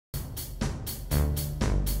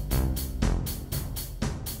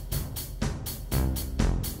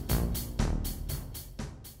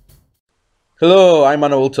Hello, I'm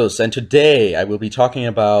Manoltos, and today I will be talking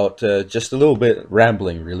about, just a little bit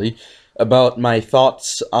rambling really, about my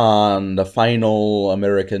thoughts on the final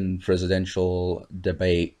American presidential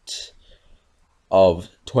debate of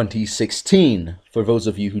 2016, for those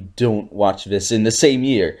of you who don't watch this in the same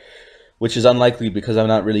year, which is unlikely because I'm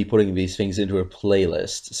not really putting these things into a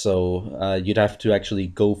playlist, so you'd have to actually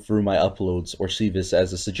go through my uploads or see this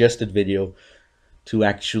as a suggested video to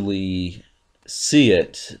actually see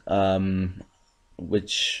it.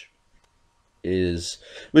 Which is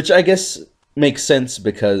which I guess makes sense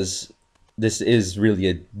because this is really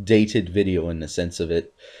a dated video in the sense of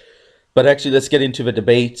it. But actually, let's get into the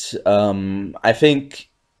debate. I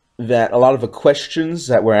think that a lot of the questions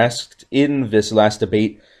that were asked in this last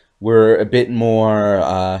debate were a bit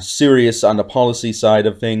more serious on the policy side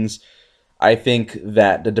of things. I think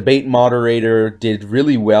that the debate moderator did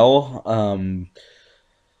really well.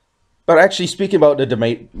 But actually, speaking about the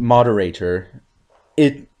debate moderator,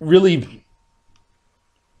 it really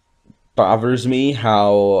bothers me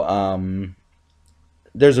how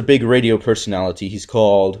there's a big radio personality. He's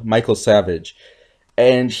called Michael Savage,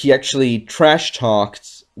 and he actually trash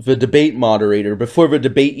talked the debate moderator before the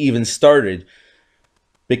debate even started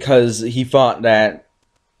because he thought that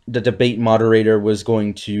the debate moderator was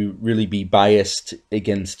going to really be biased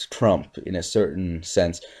against Trump in a certain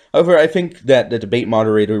sense. However, I think that the debate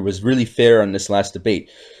moderator was really fair on this last debate.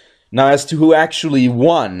 Now, as to who actually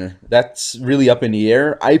won, that's really up in the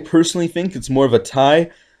air. I personally think it's more of a tie,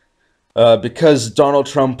 because Donald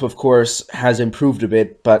Trump, of course, has improved a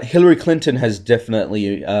bit, but Hillary Clinton has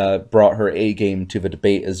definitely brought her A game to the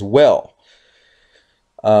debate as well.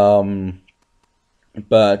 But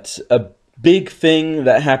a big thing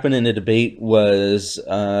that happened in the debate was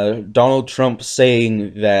Donald Trump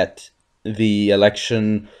saying that the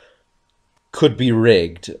election could be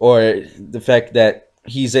rigged, or the fact that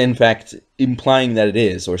he's in fact implying that it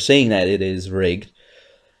is, or saying that it is rigged.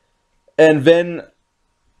 And then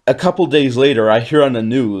a couple days later, I hear on the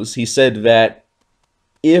news, he said that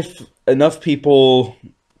if enough people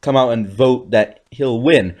come out and vote, that he'll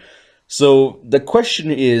win. So the question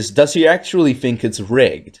is, does he actually think it's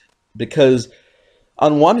rigged? Because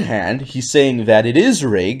on one hand, he's saying that it is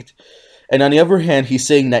rigged, and on the other hand, he's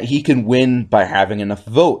saying that he can win by having enough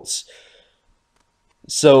votes.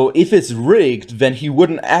 So if it's rigged, then he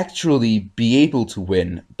wouldn't actually be able to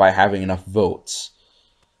win by having enough votes.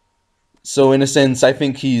 So in a sense, I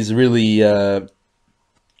think he's really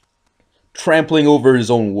trampling over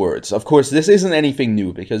his own words. Of course, this isn't anything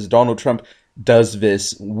new because Donald Trump does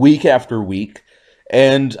this week after week,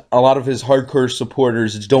 and a lot of his hardcore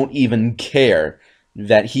supporters don't even care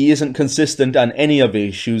that he isn't consistent on any of the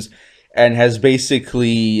issues and has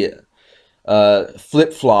basically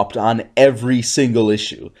flip-flopped on every single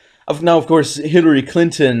issue. Now, of course, Hillary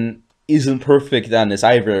Clinton isn't perfect on this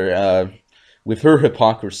either, with her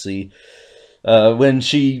hypocrisy. When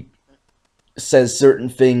she says certain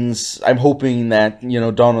things, I'm hoping that,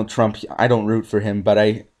 Donald Trump, I don't root for him, but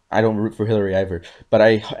I don't root for Hillary either, but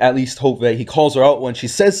I at least hope that he calls her out when she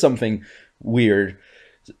says something weird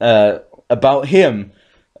about him,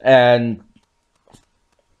 and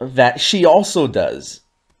that she also does.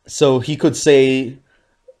 So he could say,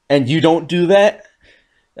 and you don't do that,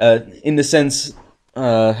 in the sense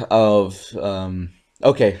of,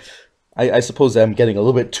 okay, I suppose I'm getting a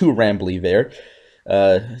little bit too rambly there,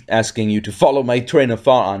 asking you to follow my train of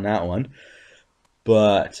thought on that one.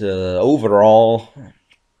 But overall,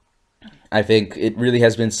 I think it really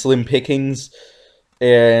has been slim pickings,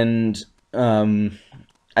 and I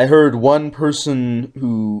heard one person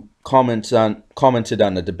who commented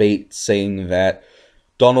on the debate saying that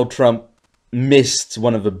Donald Trump missed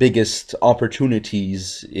one of the biggest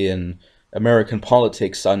opportunities in American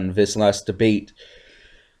politics on this last debate,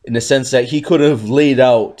 in the sense that he could have laid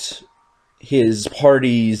out his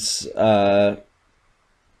party's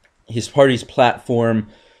platform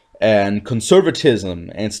and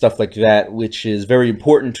conservatism and stuff like that, which is very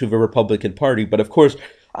important to the Republican Party. But of course,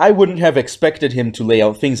 I wouldn't have expected him to lay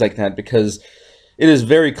out things like that, because it is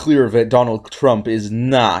very clear that Donald Trump is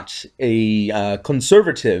not a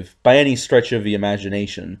conservative by any stretch of the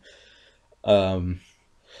imagination. And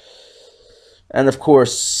of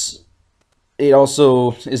course, it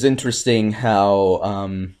also is interesting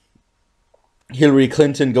how Hillary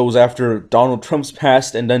Clinton goes after Donald Trump's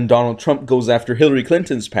past, and then Donald Trump goes after Hillary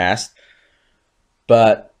Clinton's past.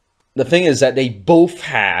 But the thing is that they both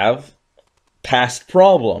have past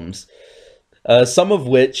problems, some of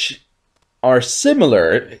which are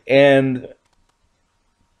similar, and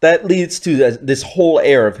that leads to this whole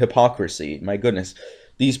air of hypocrisy. My goodness,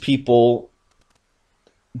 these people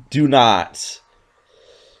do not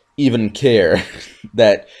even care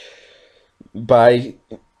that by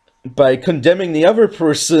by condemning the other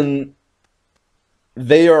person,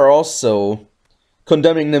 they are also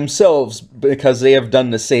condemning themselves because they have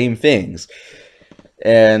done the same things.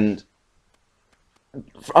 And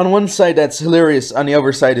on one side, that's hilarious. On the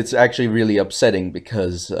other side, it's actually really upsetting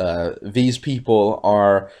because these people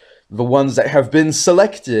are the ones that have been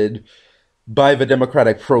selected by the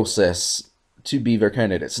democratic process to be their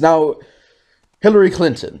candidates. Now, Hillary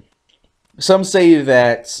Clinton. Some say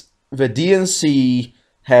that the DNC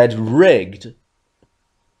had rigged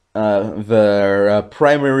their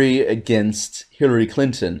primary against Hillary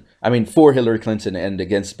Clinton. I mean, for Hillary Clinton and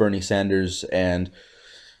against Bernie Sanders, and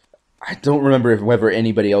I don't remember whether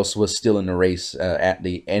anybody else was still in the race at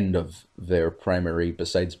the end of their primary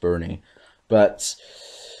besides Bernie. But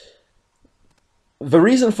the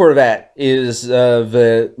reason for that is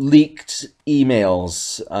the leaked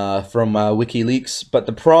emails from WikiLeaks. But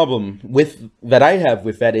the problem that I have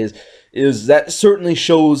with that is that certainly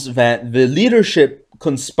shows that the leadership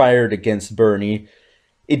conspired against Bernie.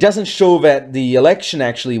 It doesn't show that the election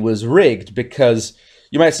actually was rigged, because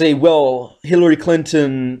you might say, well, Hillary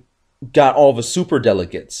Clinton got all the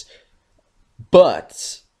superdelegates,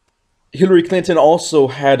 but Hillary Clinton also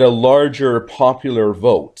had a larger popular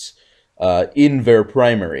vote in their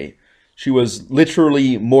primary. She was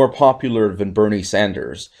literally more popular than Bernie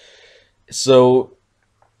Sanders. So,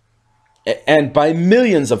 and by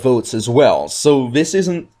millions of votes as well. So this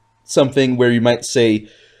isn't something where you might say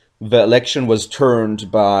the election was turned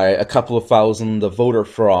by a couple of thousand of voter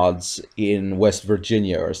frauds in West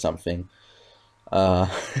Virginia or something.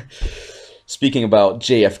 Speaking about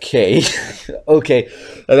JFK, okay,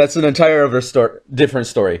 that's an entire different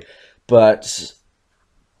story. But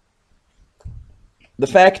the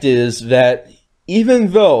fact is that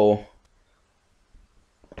even though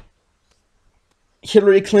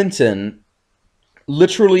Hillary Clinton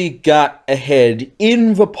literally got ahead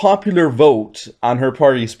in the popular vote on her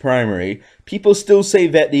party's primary, people still say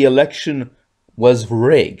that the election was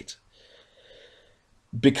rigged.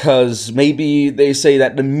 Because maybe they say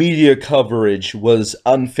that the media coverage was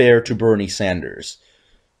unfair to Bernie Sanders.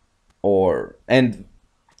 And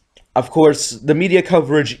of course, the media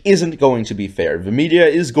coverage isn't going to be fair. The media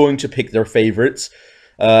is going to pick their favorites,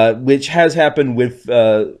 which has happened with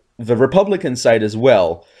the Republican side as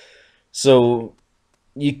well. So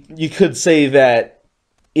you could say that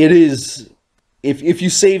it is, if you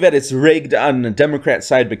say that it's rigged on the Democrat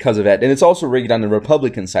side because of that, and it's also rigged on the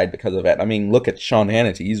Republican side because of that. I mean, look at Sean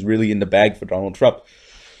Hannity. He's really in the bag for Donald Trump.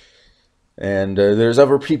 And there's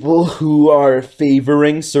other people who are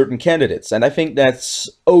favoring certain candidates. And I think that's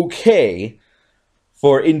okay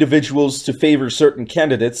for individuals to favor certain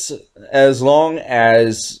candidates as long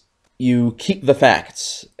as you keep the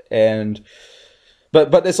facts.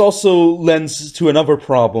 But this also lends to another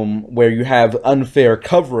problem where you have unfair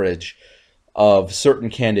coverage of certain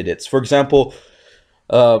candidates. For example,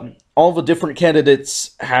 all the different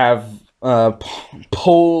candidates have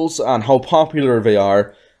polls on how popular they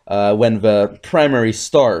are when the primary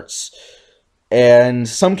starts. And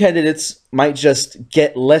some candidates might just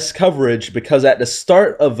get less coverage because at the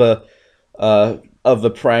start of the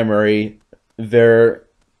primary, they're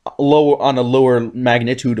on a lower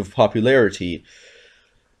magnitude of popularity.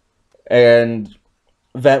 And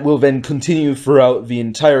that will then continue throughout the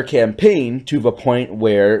entire campaign to the point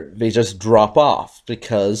where they just drop off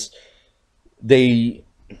because they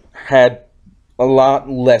had a lot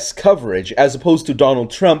less coverage, as opposed to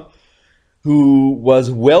Donald Trump, who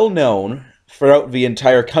was well known throughout the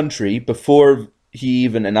entire country before he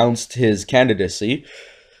even announced his candidacy,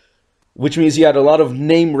 which means he had a lot of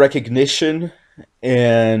name recognition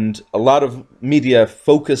and a lot of media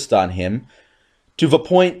focused on him, to the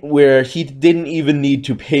point where he didn't even need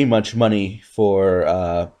to pay much money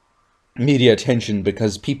for media attention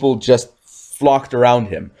because people just flocked around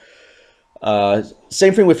him.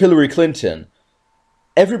 Same thing with Hillary Clinton.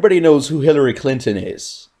 Everybody knows who Hillary Clinton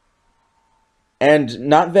is. And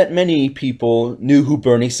not that many people knew who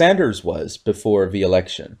Bernie Sanders was before the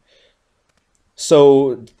election.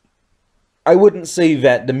 So I wouldn't say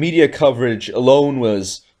that the media coverage alone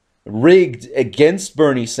was rigged against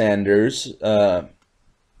Bernie Sanders,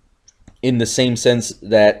 in the same sense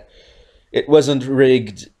that it wasn't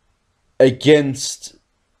rigged against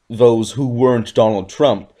those who weren't Donald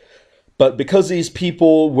Trump. But because these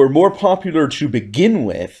people were more popular to begin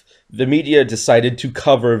with, the media decided to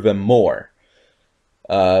cover them more.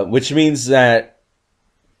 Which means that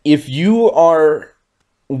if you are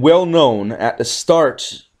well known at the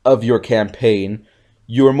start of your campaign,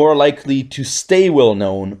 you are more likely to stay well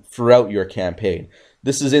known throughout your campaign.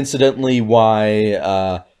 This is incidentally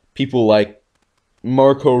why people like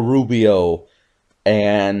Marco Rubio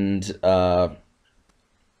and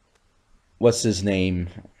what's his name,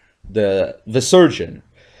 the surgeon.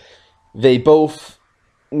 They both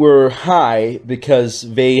were high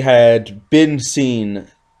because they had been seen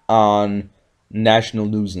on national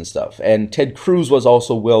news and stuff. And Ted Cruz was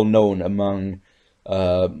also well known among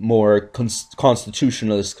more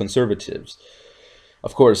constitutionalist conservatives.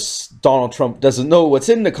 Of course, Donald Trump doesn't know what's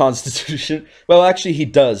in the Constitution. Well, actually, he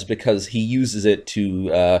does because he uses it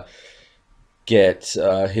to get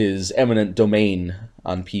his eminent domain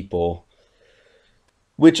on people,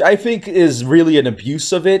 which I think is really an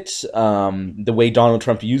abuse of it, the way Donald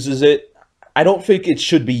Trump uses it. I don't think it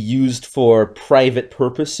should be used for private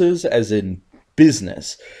purposes, as in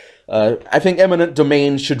business. I think eminent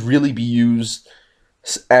domain should really be used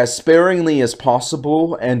as sparingly as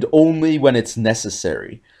possible and only when it's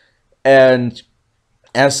necessary. And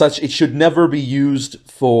as such, it should never be used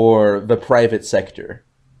for the private sector,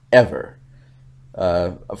 ever.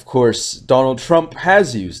 Of course, Donald Trump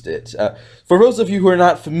has used it. For those of you who are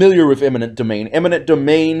not familiar with eminent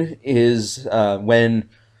domain is when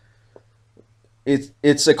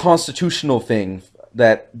it's a constitutional thing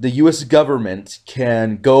that the U.S. government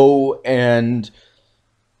can go and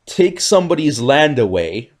take somebody's land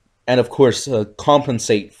away, and of course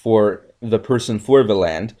compensate for the person for the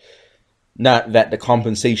land. Not that the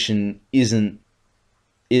compensation is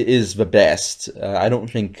the best. I don't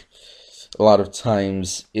think a lot of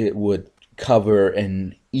times it would cover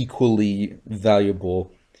an equally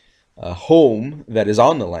valuable home that is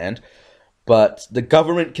on the land, but the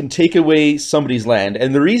government can take away somebody's land,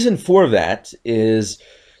 and the reason for that is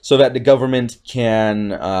so that the government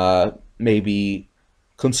can maybe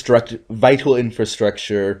construct vital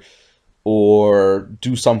infrastructure or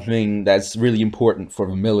do something that's really important for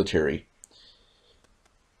the military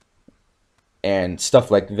and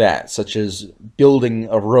stuff like that, such as building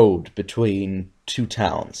a road between two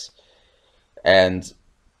towns. And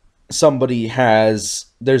there's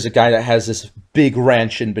a guy that has this big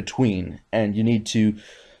ranch in between, and you need to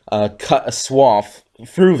cut a swath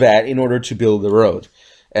through that in order to build the road.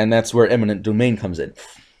 And that's where eminent domain comes in.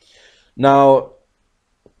 Now,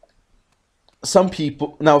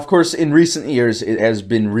 of course, in recent years, it has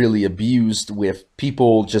been really abused with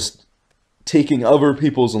people just taking other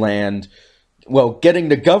people's land, well, getting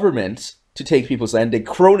the government to take people's land. They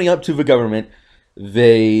crony up to the government,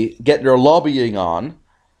 they get their lobbying on,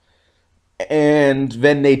 and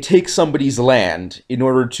then they take somebody's land in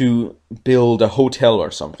order to build a hotel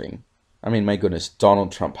or something. I mean, my goodness,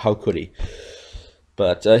 Donald Trump, how could he?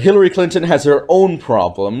 But Hillary Clinton has her own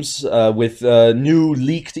problems with new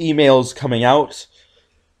leaked emails coming out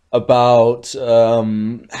about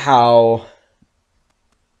how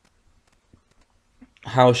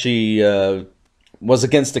she was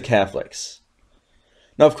against the Catholics.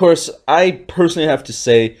 Now, of course, I personally have to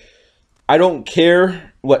say, I don't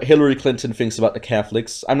care what Hillary Clinton thinks about the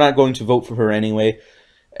Catholics. I'm not going to vote for her anyway.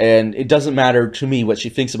 And it doesn't matter to me what she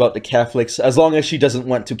thinks about the Catholics, as long as she doesn't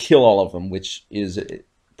want to kill all of them, which is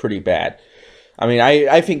pretty bad. I mean,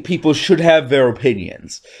 I think people should have their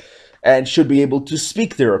opinions and should be able to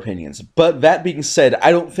speak their opinions. But that being said,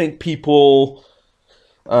 I don't think people...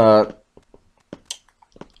 the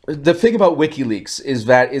thing about WikiLeaks is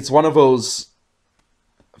that it's one of those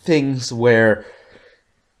things where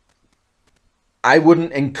I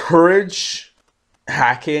wouldn't encourage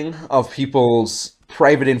hacking of people's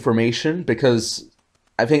private information, because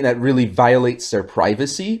I think that really violates their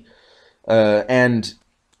privacy. And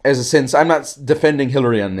as a sense, I'm not defending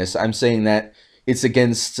Hillary on this. I'm saying that it's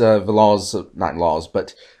against the laws, not laws,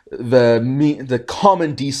 but the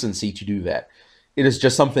common decency to do that. It is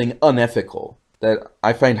just something unethical that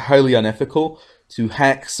I find highly unethical, to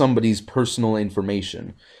hack somebody's personal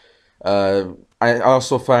information. I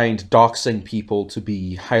also find doxing people to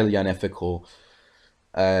be highly unethical,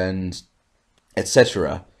 and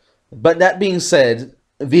etc. But that being said,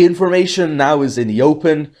 the information now is in the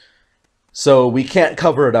open, so we can't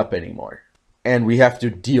cover it up anymore, and we have to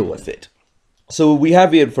deal with it. So we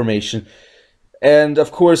have the information, and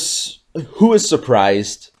of course, who is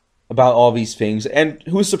surprised about all these things, and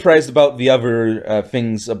who is surprised about the other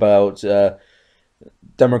things about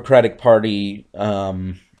Democratic Party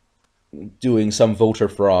doing some voter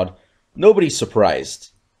fraud? Nobody's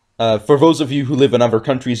surprised. For those of you who live in other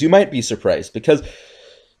countries, you might be surprised, because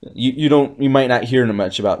you might not hear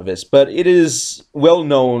much about this, but it is well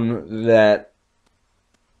known that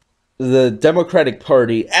the Democratic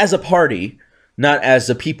Party, as a party, not as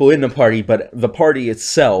the people in the party, but the party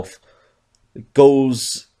itself,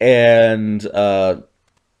 goes and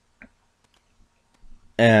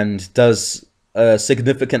does a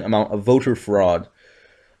significant amount of voter fraud,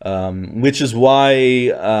 which is why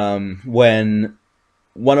when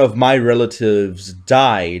one of my relatives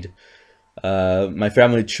died, my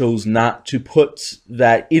family chose not to put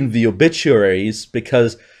that in the obituaries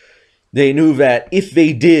because they knew that if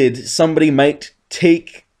they did, somebody might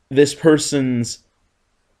take this person's,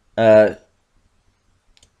 somebody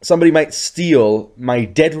might steal my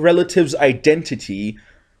dead relative's identity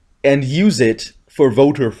and use it for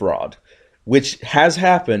voter fraud, which has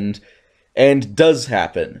happened and does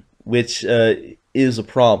happen, which is a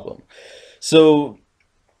problem. So,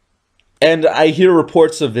 and I hear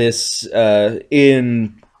reports of this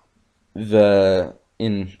in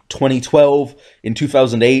 2012, in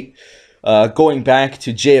 2008, going back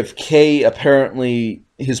to JFK. Apparently,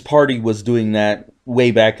 his party was doing that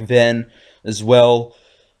way back then as well,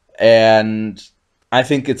 and I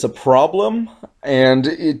think it's a problem, and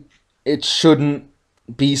it shouldn't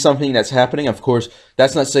be something that's happening. Of course,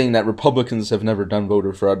 that's not saying that Republicans have never done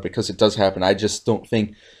voter fraud, because it does happen. I just don't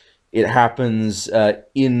think it happens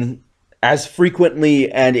in as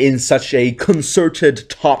frequently and in such a concerted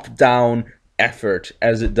top-down effort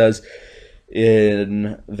as it does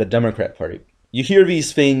in the Democrat Party. You hear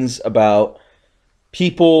these things about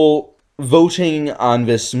people voting on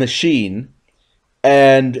this machine,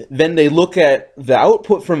 and then they look at the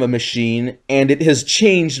output from a machine, and it has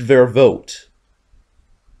changed their vote.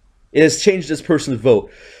 It has changed this person's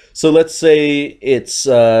vote. So let's say it's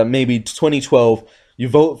maybe 2012, you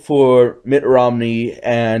vote for Mitt Romney,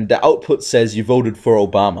 and the output says you voted for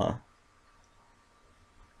Obama.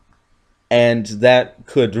 And that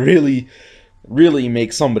could really, really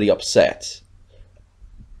make somebody upset.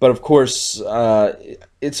 But of course,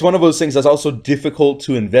 it's one of those things that's also difficult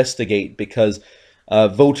to investigate, because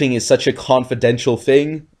voting is such a confidential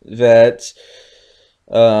thing that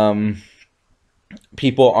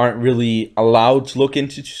people aren't really allowed to look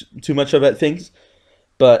into too much of that things.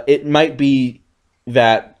 But it might be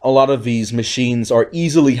that a lot of these machines are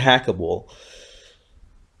easily hackable,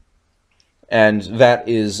 and that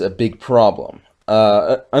is a big problem.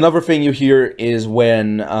 Another thing you hear is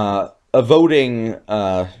when a voting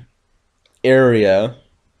area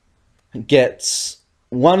gets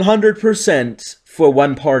 100% for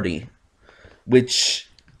one party, which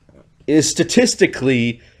is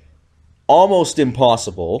statistically almost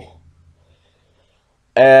impossible,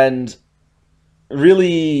 and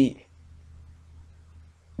really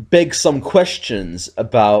begs some questions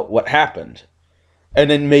about what happened. And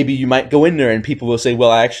then maybe you might go in there and people will say, well,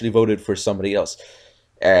 I actually voted for somebody else.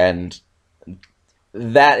 And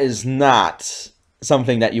that is not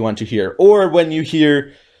something that you want to hear. Or when you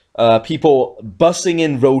hear people bussing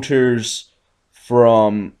in voters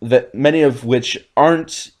from many of which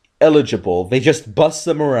aren't eligible, they just bus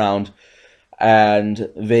them around and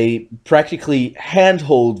they practically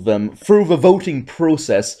handhold them through the voting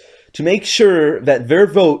process to make sure that their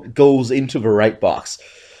vote goes into the right box,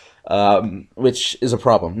 which is a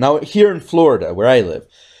problem. Now, here in Florida, where I live,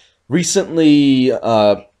 recently,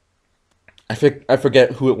 I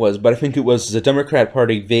forget who it was, but I think it was the Democrat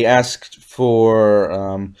Party. They asked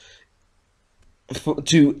for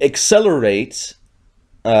to accelerate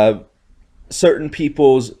certain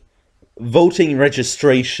people's voting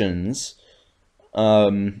registrations,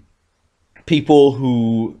 people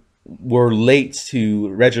who were late to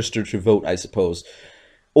register to vote, I suppose,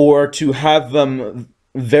 or to have them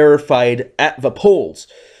verified at the polls.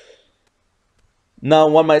 Now,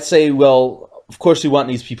 one might say, well, of course we want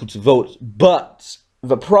these people to vote, but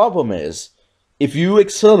the problem is, if you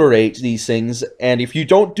accelerate these things, and if you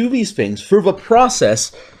don't do these things through the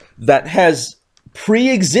process that has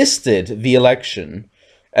pre-existed the election,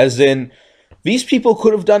 as in, these people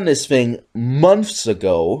could have done this thing months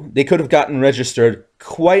ago, they could have gotten registered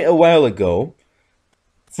quite a while ago,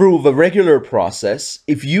 through the regular process.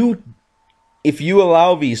 If you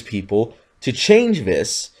allow these people to change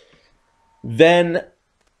this, then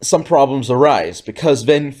some problems arise, because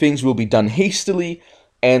then things will be done hastily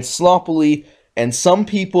and sloppily, and some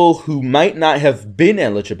people who might not have been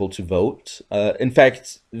eligible to vote, in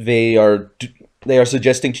fact, they are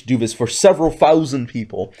suggesting to do this for several thousand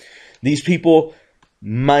people, these people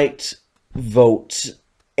might vote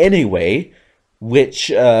anyway, which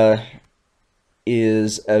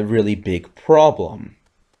is a really big problem,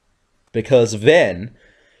 because then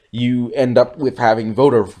you end up with having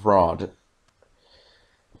voter fraud.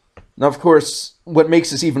 Now, of course, what makes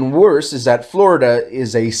this even worse is that Florida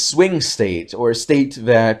is a swing state, or a state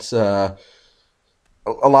that there's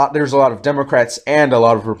a lot of Democrats and a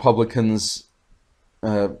lot of Republicans.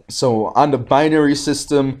 So on the binary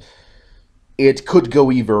system, it could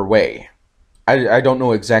go either way. I don't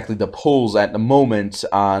know exactly the polls at the moment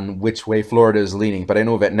on which way Florida is leaning, but I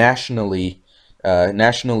know that nationally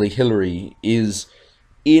Hillary is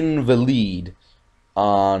in the lead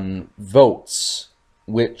on votes,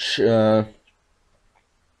 which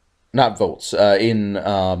not votes in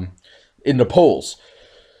the polls.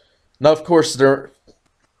 Now, of course,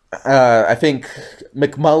 I think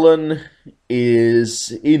McMullen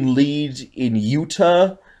is in lead in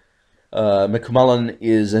Utah. McMullen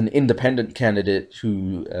is an independent candidate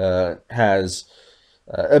who has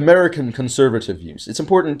American conservative views. It's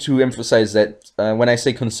important to emphasize that when I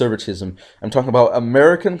say conservatism, I'm talking about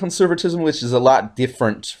American conservatism, which is a lot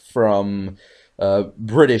different from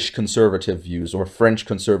British conservative views or French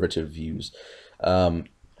conservative views. Um,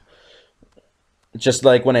 just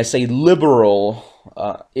like when I say liberal,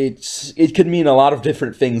 it can mean a lot of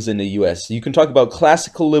different things in the U.S. You can talk about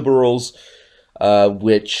classical liberals,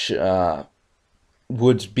 which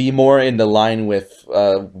would be more in the line with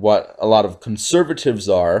what a lot of conservatives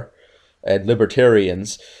are and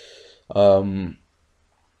libertarians, um,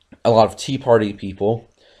 a lot of Tea Party people.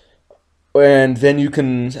 And then you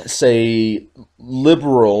can say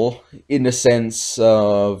liberal in the sense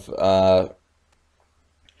of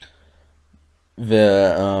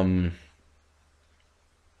the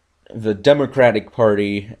the Democratic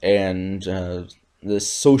Party and the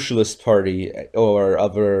Socialist Party or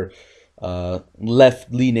other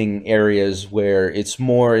left-leaning areas where it's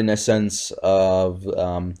more in a sense of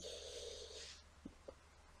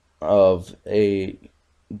a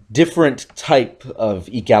different type of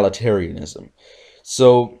egalitarianism.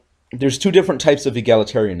 So there's two different types of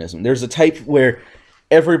egalitarianism. There's a type where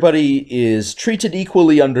everybody is treated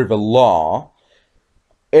equally under the law,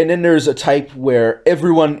 and then there's a type where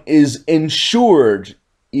everyone is ensured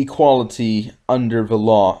equality under the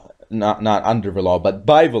law, not under the law, but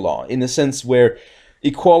by the law, in the sense where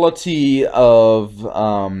equality of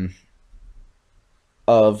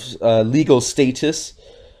legal status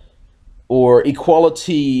or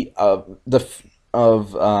equality of the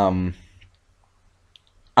of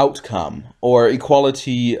outcome or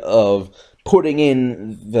equality of putting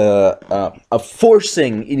in the of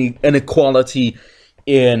forcing an equality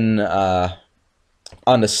in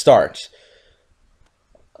on the start.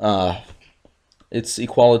 It's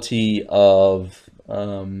equality of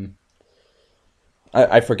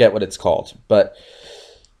I forget what it's called, but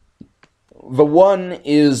the one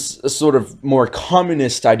is a sort of more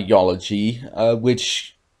communist ideology,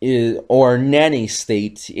 which is or nanny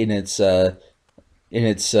state in its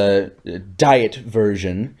diet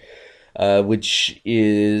version, which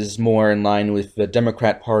is more in line with the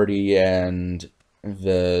Democrat Party and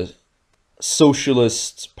the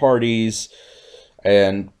socialist parties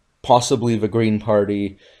and possibly the Green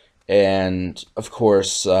Party, and of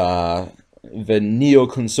course the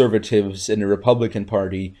neoconservatives in the Republican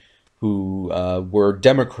Party who were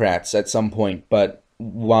Democrats at some point but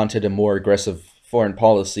wanted a more aggressive foreign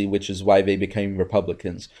policy, which is why they became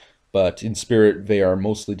Republicans. But in spirit, they are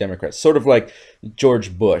mostly Democrats. Sort of like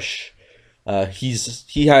George Bush.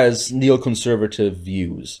 He has neoconservative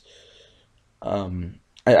views.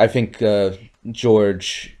 I think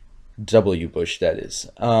George W. Bush, that is.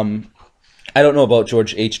 I don't know about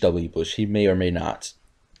George H.W. Bush. He may or may not.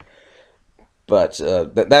 But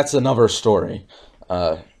that's another story.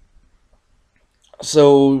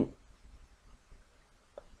 So,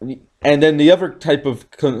 and then the other type of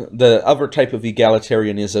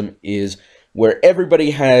egalitarianism is where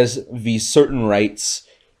everybody has these certain rights,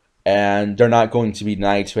 and they're not going to be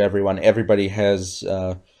denied to everyone. Everybody has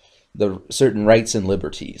the certain rights and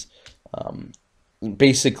liberties.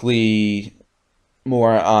 Basically,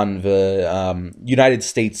 more on the United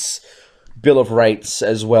States Bill of Rights,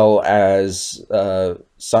 as well as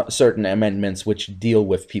certain amendments which deal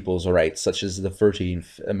with people's rights, such as the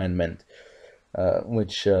 13th Amendment,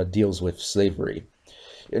 which deals with slavery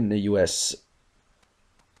in the U.S.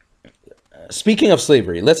 Speaking of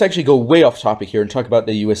slavery, let's actually go way off topic here and talk about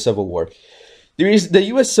the U.S. Civil War. The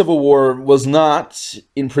U.S. Civil War was not,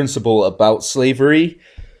 in principle, about slavery.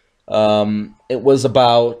 It was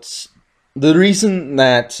about the reason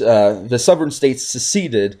that the southern states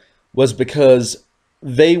seceded was because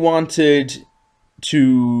they wanted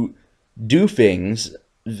to do things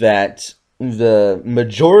that the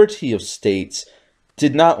majority of states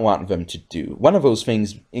did not want them to do. One of those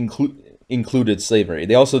things included slavery.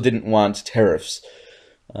 They also didn't want tariffs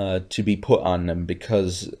to be put on them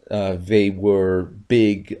because they were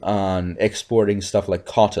big on exporting stuff like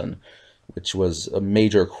cotton, which was a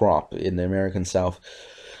major crop in the American South.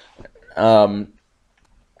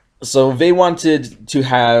 So they wanted to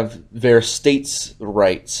have their states'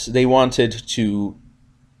 rights. They wanted to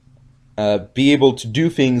be able to do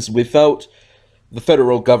things without the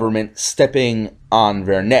federal government stepping on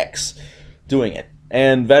their necks doing it.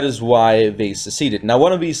 And that is why they seceded. Now,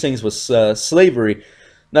 one of these things was slavery.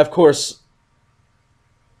 Now, of course,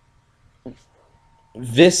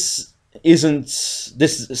 this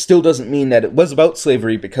still doesn't mean that it was about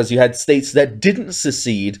slavery, because you had states that didn't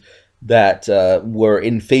secede that were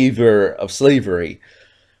in favor of slavery.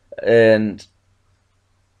 And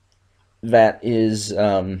that is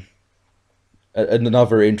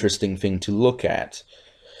another interesting thing to look at.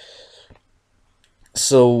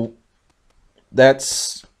 So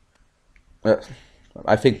that's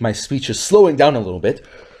I think my speech is slowing down a little bit,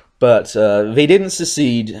 but they didn't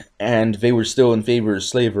secede, and they were still in favor of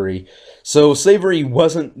slavery. So slavery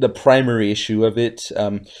wasn't the primary issue of it.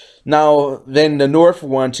 Now, then the North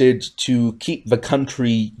wanted to keep the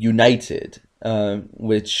country united,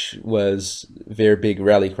 which was their big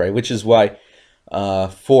rally cry, which is why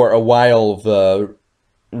for a while the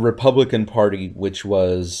Republican Party, which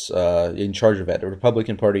was in charge of it, the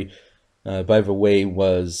Republican Party, by the way,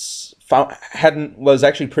 was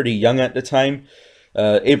actually pretty young at the time.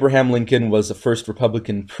 Abraham Lincoln was the first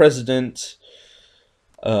Republican president.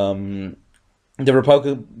 The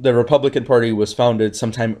Republican Party was founded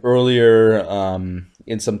sometime earlier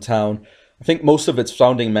in some town. I think most of its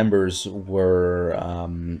founding members were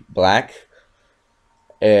black,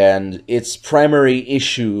 and its primary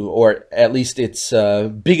issue, or at least its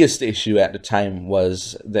biggest issue at the time,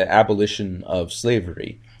 was the abolition of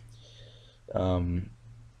slavery.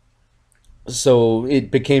 So it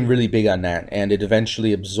became really big on that, and it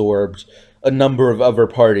eventually absorbed a number of other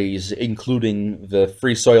parties, including the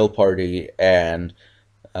Free Soil Party and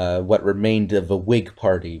what remained of the Whig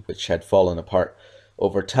Party, which had fallen apart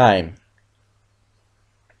over time.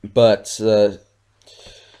 But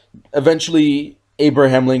eventually,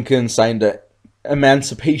 Abraham Lincoln signed the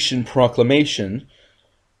Emancipation Proclamation,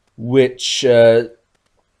 which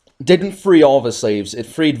didn't free all the slaves. It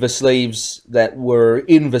freed the slaves that were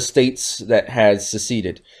in the states that had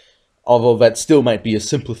seceded, although that still might be a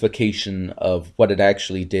simplification of what it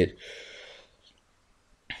actually did.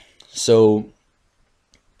 So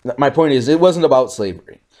my point is, it wasn't about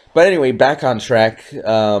slavery. But anyway, back on track.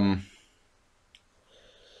 The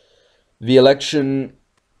election,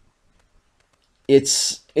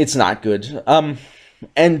 it's not good.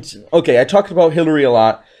 And okay, I talked about Hillary a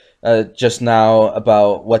lot just now,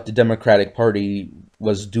 about what the Democratic Party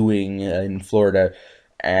was doing in Florida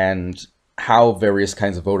and how various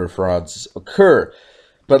kinds of voter frauds occur.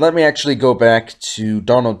 But let me actually go back to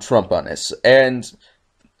Donald Trump on this. And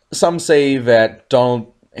some say that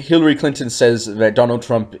Hillary Clinton says that Donald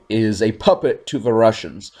Trump is a puppet to the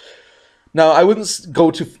Russians. Now, I wouldn't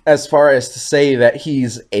go as far as to say that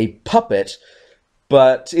he's a puppet,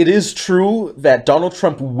 but it is true that Donald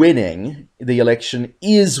Trump winning the election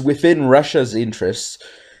is within Russia's interests.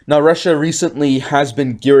 Now, Russia recently has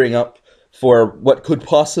been gearing up for what could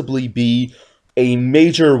possibly be a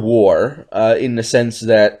major war, in the sense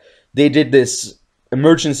that they did this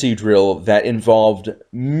emergency drill that involved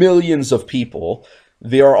millions of people.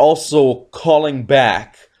 They are also calling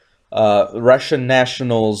back Russian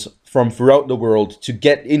nationals from throughout the world to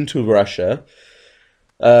get into Russia.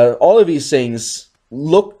 All of these things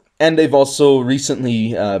and they've also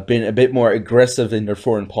recently been a bit more aggressive in their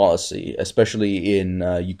foreign policy, especially in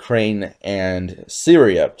Ukraine and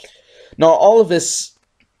Syria. Now, all of this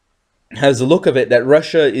has a look of it that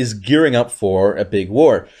Russia is gearing up for a big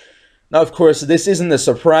war. Now, of course, this isn't a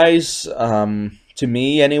surprise to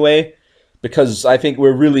me anyway, because I think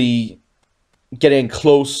we're really getting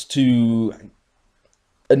close to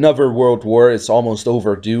another world war. It's almost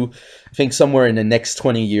overdue. I think somewhere in the next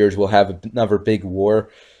 20 years we'll have another big war,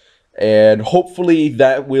 and hopefully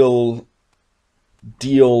that will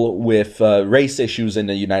deal with race issues in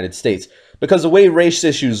the United States. Because the way race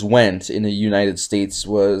issues went in the United States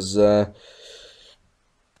was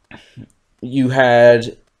you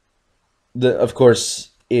had of course,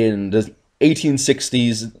 in the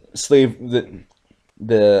 1860s,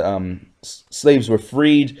 slaves were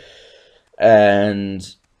freed,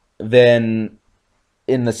 and then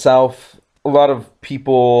in the South, a lot of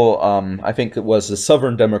people, I think it was the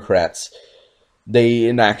Southern Democrats, they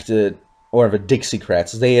enacted, or the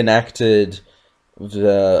Dixiecrats, they enacted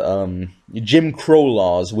the Jim Crow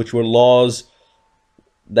laws, which were laws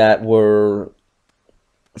that were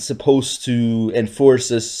supposed to enforce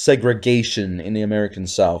this segregation in the American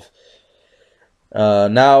South.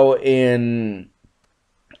 Now in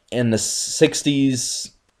the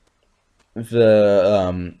 60s,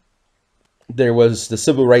 there was the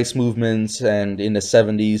civil rights movement, and in the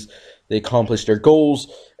 70s they accomplished their goals,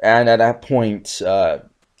 and at that point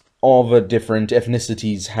all the different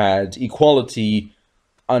ethnicities had equality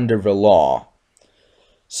under the law.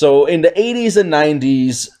 So in the 80s and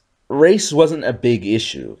 90s, race wasn't a big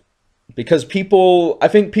issue because I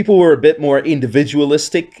think people were a bit more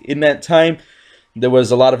individualistic in that time. There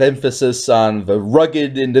was a lot of emphasis on the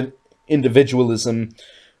rugged individualism,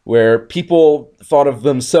 where people thought of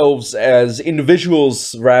themselves as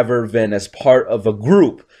individuals rather than as part of a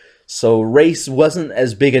group. So race wasn't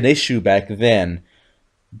as big an issue back then.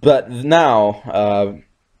 But now,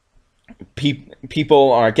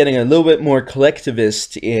 people are getting a little bit more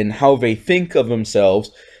collectivist in how they think of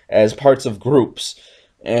themselves as parts of groups.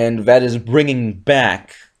 And that is bringing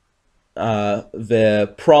back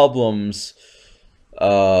the problems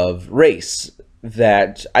of race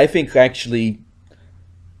that I think actually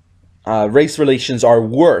race relations are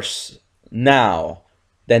worse now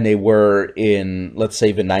than they were in, let's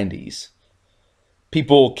say, the 90s.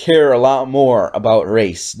 People care a lot more about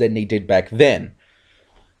race than they did back then.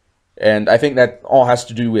 And I think that all has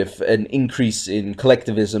to do with an increase in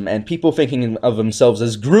collectivism and people thinking of themselves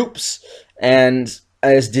as groups and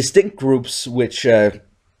as distinct groups, which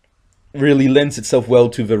really lends itself well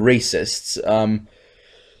to the racists,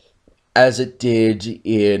 as it did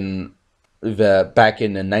in back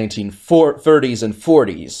in the 1930s and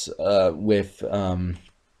 40s with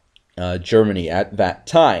Germany at that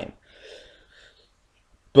time.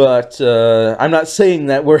 But I'm not saying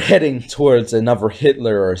that we're heading towards another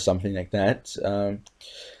Hitler or something like that.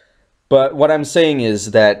 But what I'm saying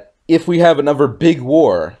is that if we have another big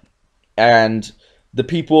war and the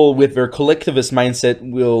people with their collectivist mindset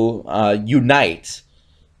will unite,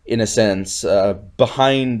 in a sense,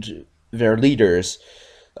 behind their leaders,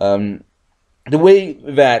 the way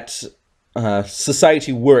that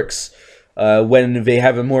society works when they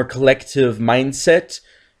have a more collective mindset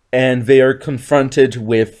and they are confronted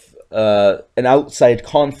with an outside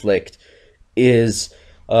conflict is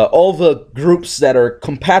all the groups that are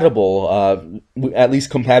compatible, at least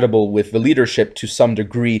compatible with the leadership to some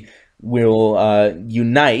degree, will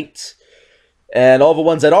unite, and all the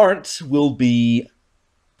ones that aren't will be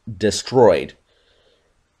destroyed.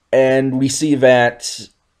 And we see that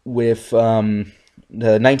with the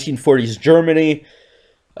 1940s Germany,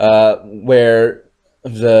 where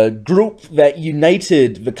the group that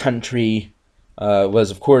united the country was,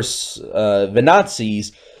 of course, the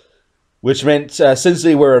Nazis, which meant since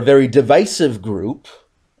they were a very divisive group,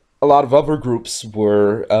 a lot of other groups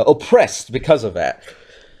were oppressed because of that.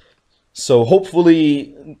 So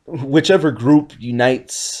hopefully, whichever group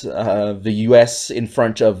unites the US in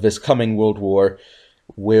front of this coming World War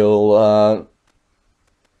will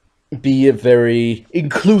be a very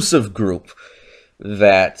inclusive group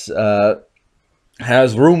that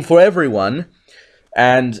has room for everyone,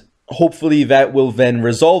 and hopefully that will then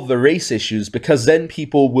resolve the race issues, because then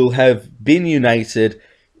people will have been united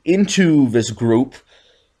into this group,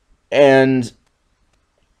 and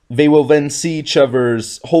they will then see each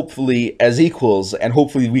other's, hopefully, as equals, and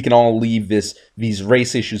hopefully we can all leave these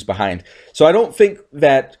race issues behind. So I don't think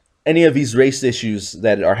that any of these race issues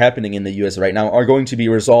that are happening in the US right now are going to be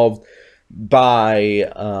resolved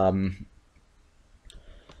by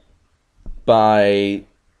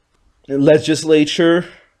legislature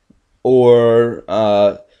or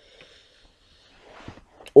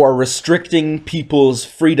restricting people's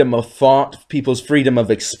freedom of thought, people's freedom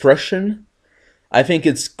of expression. I think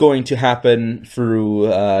it's going to happen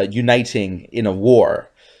through uniting in a war.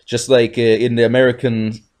 Just like in the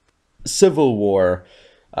American Civil War,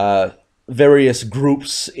 various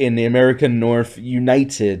groups in the American North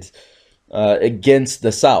united against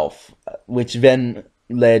the South, which then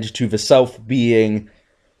led to the South being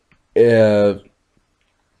a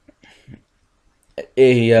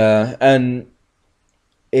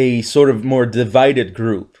sort of more divided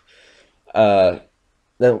group.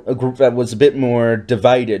 A group that was a bit more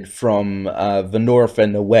divided from the North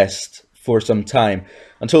and the West for some time,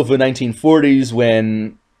 until the 1940s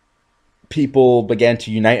when people began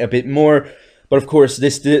to unite a bit more. But of course,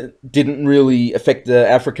 this didn't really affect the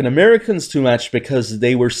African Americans too much, because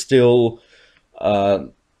they were still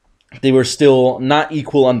not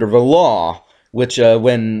equal under the law, which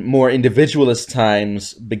when more individualist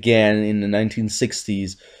times began in the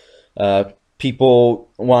 1960s, people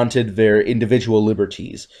wanted their individual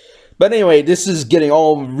liberties. But anyway, this is getting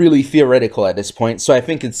all really theoretical at this point, so I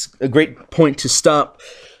think it's a great point to stop.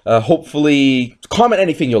 Hopefully, comment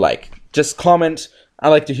anything you like. Just comment. I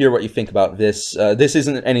like to hear what you think about this. This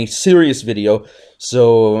isn't any serious video,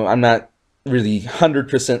 so I'm not really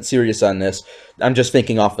 100% serious on this. I'm just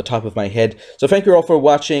thinking off the top of my head. So thank you all for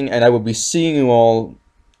watching, and I will be seeing you all,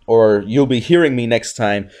 or you'll be hearing me next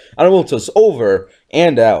time on Multus over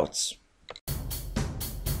and out.